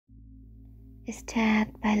Start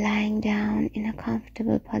by lying down in a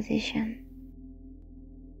comfortable position,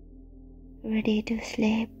 ready to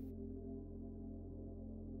sleep.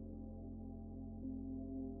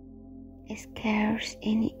 Scarce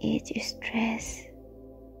any itch, stress,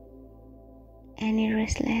 any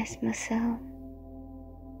restless muscle.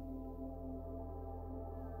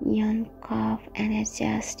 Yawn, cough, and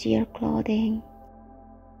adjust your clothing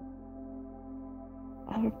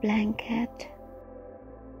or blanket.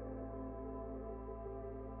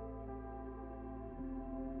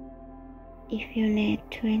 If you need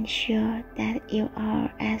to ensure that you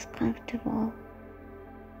are as comfortable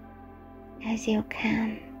as you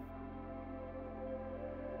can,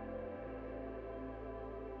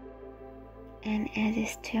 and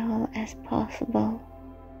as still as possible.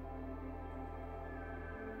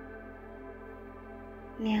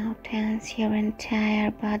 Now tense your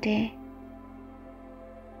entire body.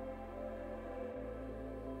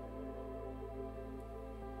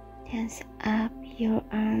 Tense up your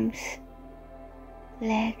arms,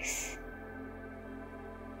 legs,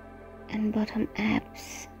 and bottom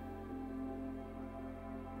abs.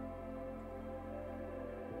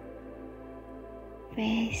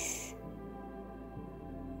 Face.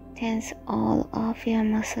 Tense all of your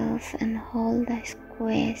muscles and hold the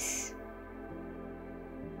squeeze.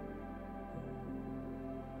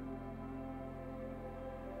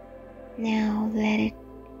 Now let it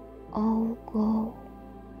all go.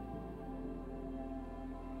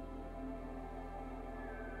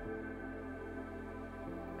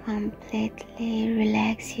 Completely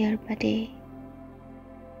relax your body.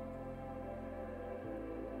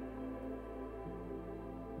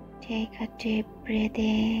 Take a deep breath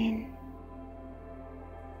in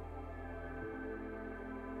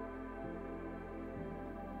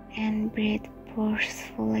and breathe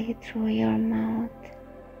forcefully through your mouth.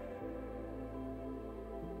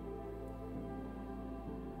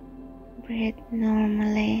 Breathe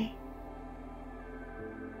normally.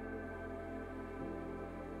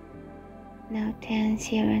 Now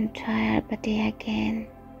tense your entire body again.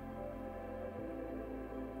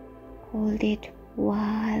 Hold it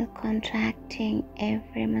while contracting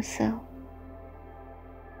every muscle.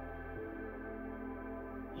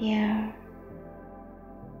 Here,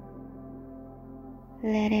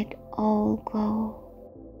 let it all go.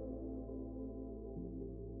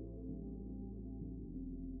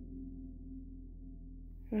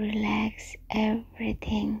 Relax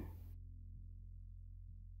everything.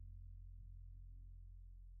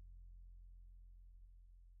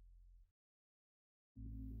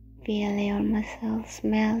 Feel your muscles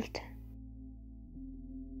melt.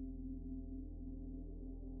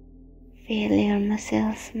 Feel your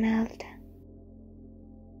muscles melt.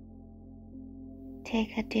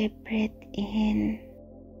 Take a deep breath in.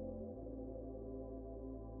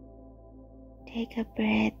 Take a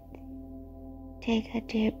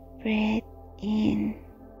deep breath in.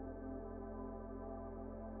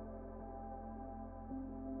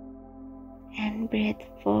 And breathe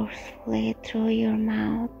forcefully through your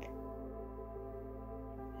mouth.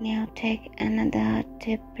 Now take another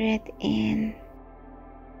deep breath in.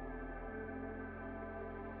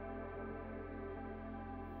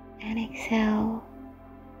 And exhale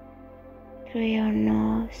through your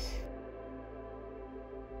nose.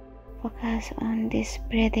 Focus on this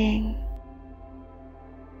breathing.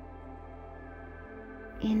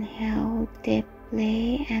 Inhale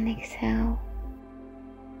deeply and exhale.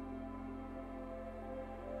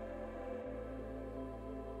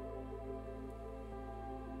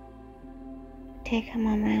 Take a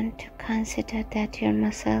moment to consider that your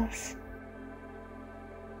muscles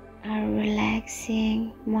are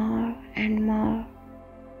relaxing more and more.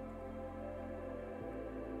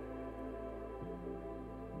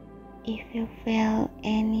 If you feel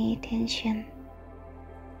any tension,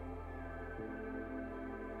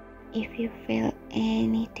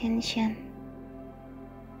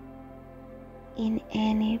 in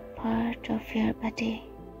any part of your body,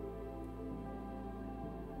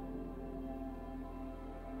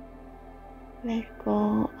 let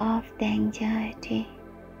go of the anxiety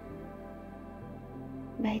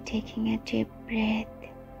by taking a deep breath.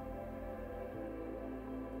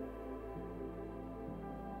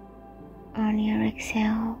 On your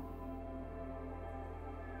exhale,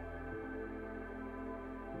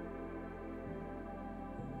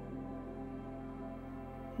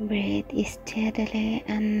 breathe steadily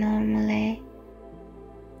and normally.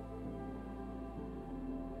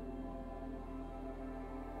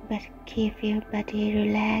 But keep your body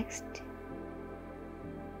relaxed.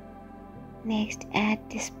 Next, at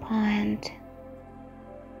this point,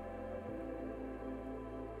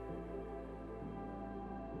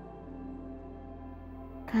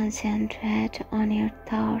 Concentrate on your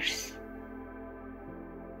thoughts.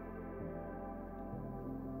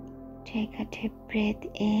 Take a deep breath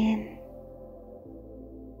in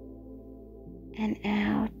and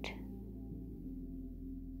out.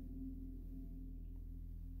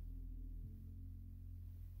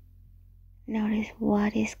 Notice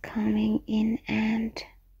what is coming in and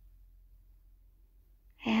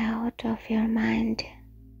out of your mind.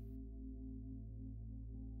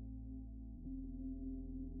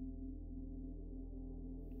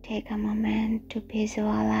 Take a moment to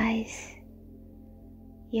visualize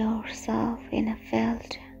yourself in a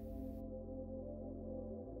field.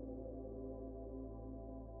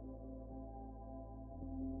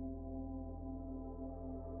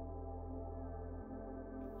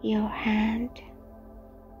 Your hand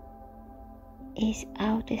is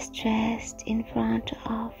outstretched in front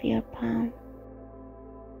of your palm,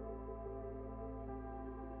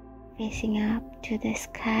 facing up to the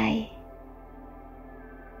sky.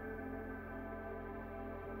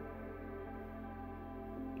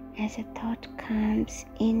 As a thought comes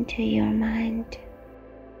into your mind,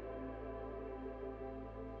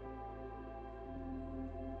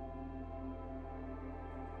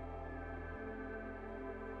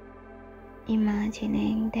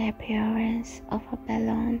 imagining the appearance of a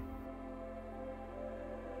balloon.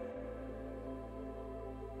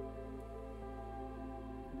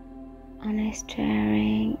 On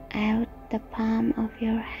staring out the palm of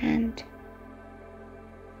your hand.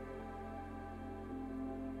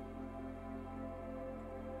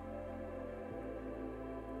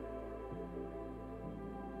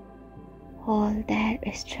 Hold that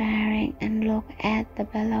staring and look at the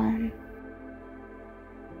balloon.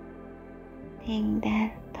 Think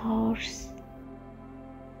that thoughts.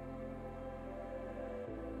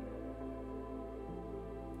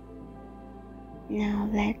 Now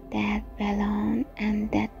let that balloon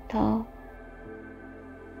and that thought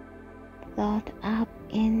float up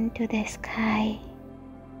into the sky.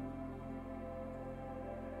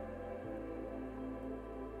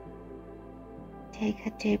 Take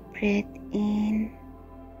a deep breath in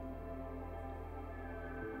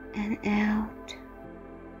and out.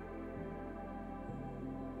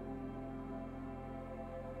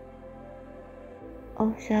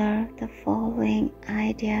 Observe the following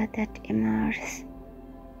idea that emerges.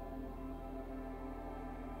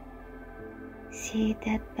 See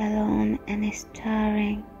that balloon and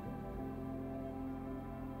stirring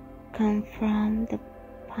come from the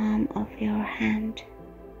palm of your hand.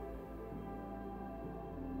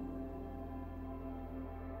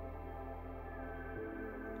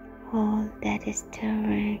 Hold that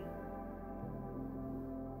stirring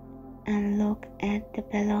and look at the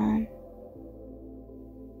balloon.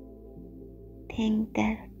 Think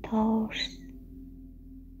that thoughts.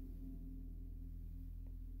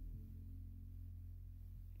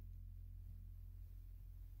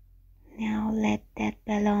 Now let that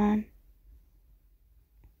balloon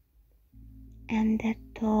and that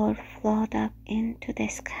thought float up into the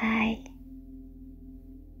sky.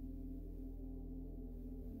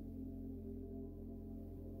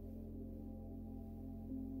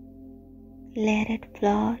 Let it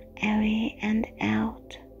float away and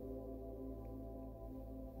out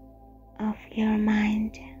of your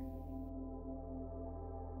mind.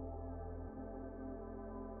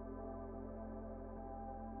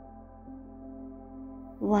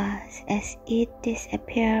 Watch as it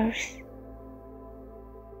disappears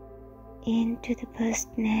into the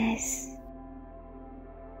vastness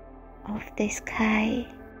of the sky.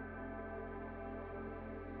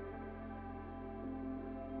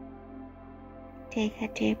 Take a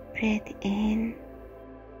deep breath in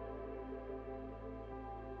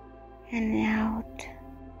and out.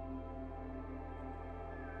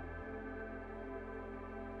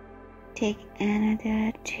 Take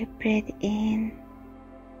another deep breath in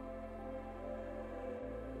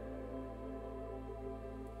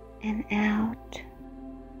and out.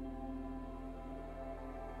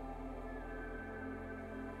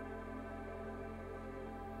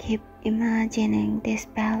 Keep imagining this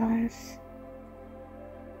balance,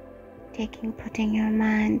 putting your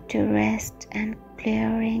mind to rest and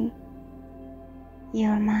clearing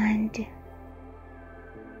your mind.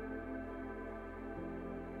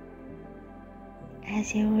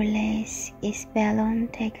 As you release each balloon,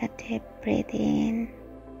 take a deep breath in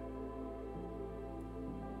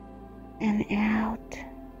and out.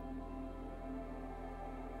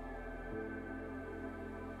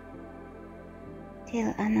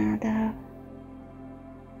 Till another.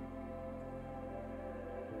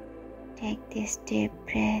 Take this deep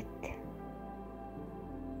breath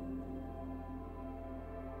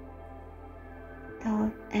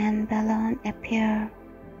thought and balloon appear.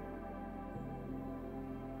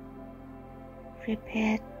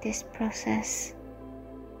 Repeat this process.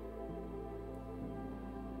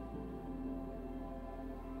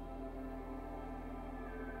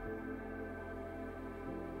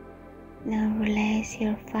 Now release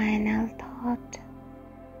your final thought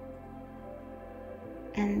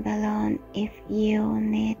and balloon if you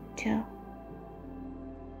need to.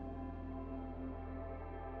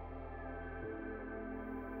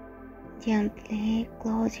 Gently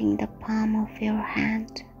closing the palm of your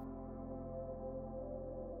hand.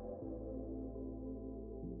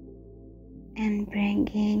 And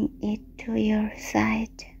bringing it to your side.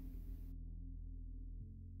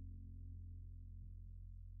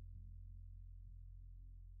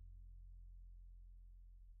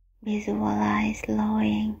 Visualize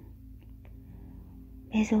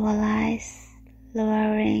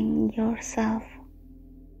lowering yourself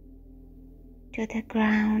to the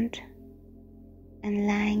ground and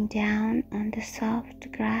lying down on the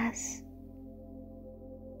soft grass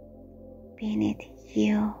beneath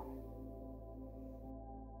you.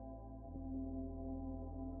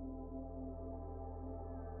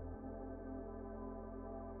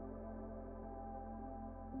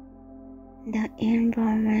 The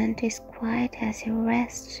environment is quiet as you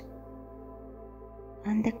rest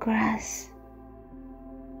on the grass.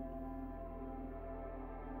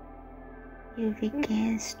 You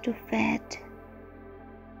begin to fade.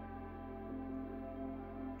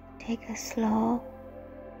 Take a slow,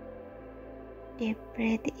 deep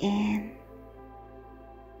breath in.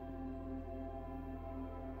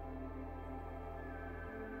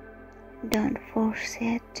 Don't force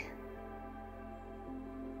it.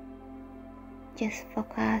 Just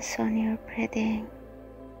focus on your breathing.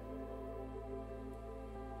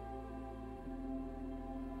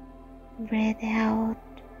 Breathe out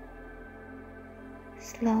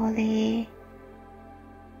slowly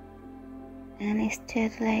and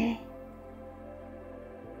steadily.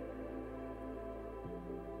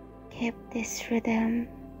 Keep this rhythm.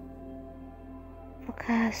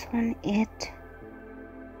 Focus on it.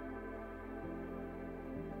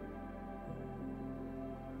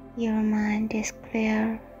 Your mind is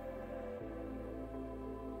clear.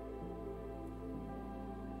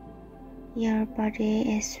 Your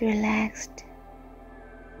body is relaxed.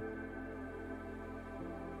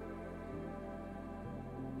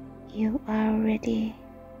 You are ready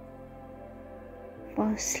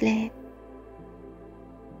for sleep.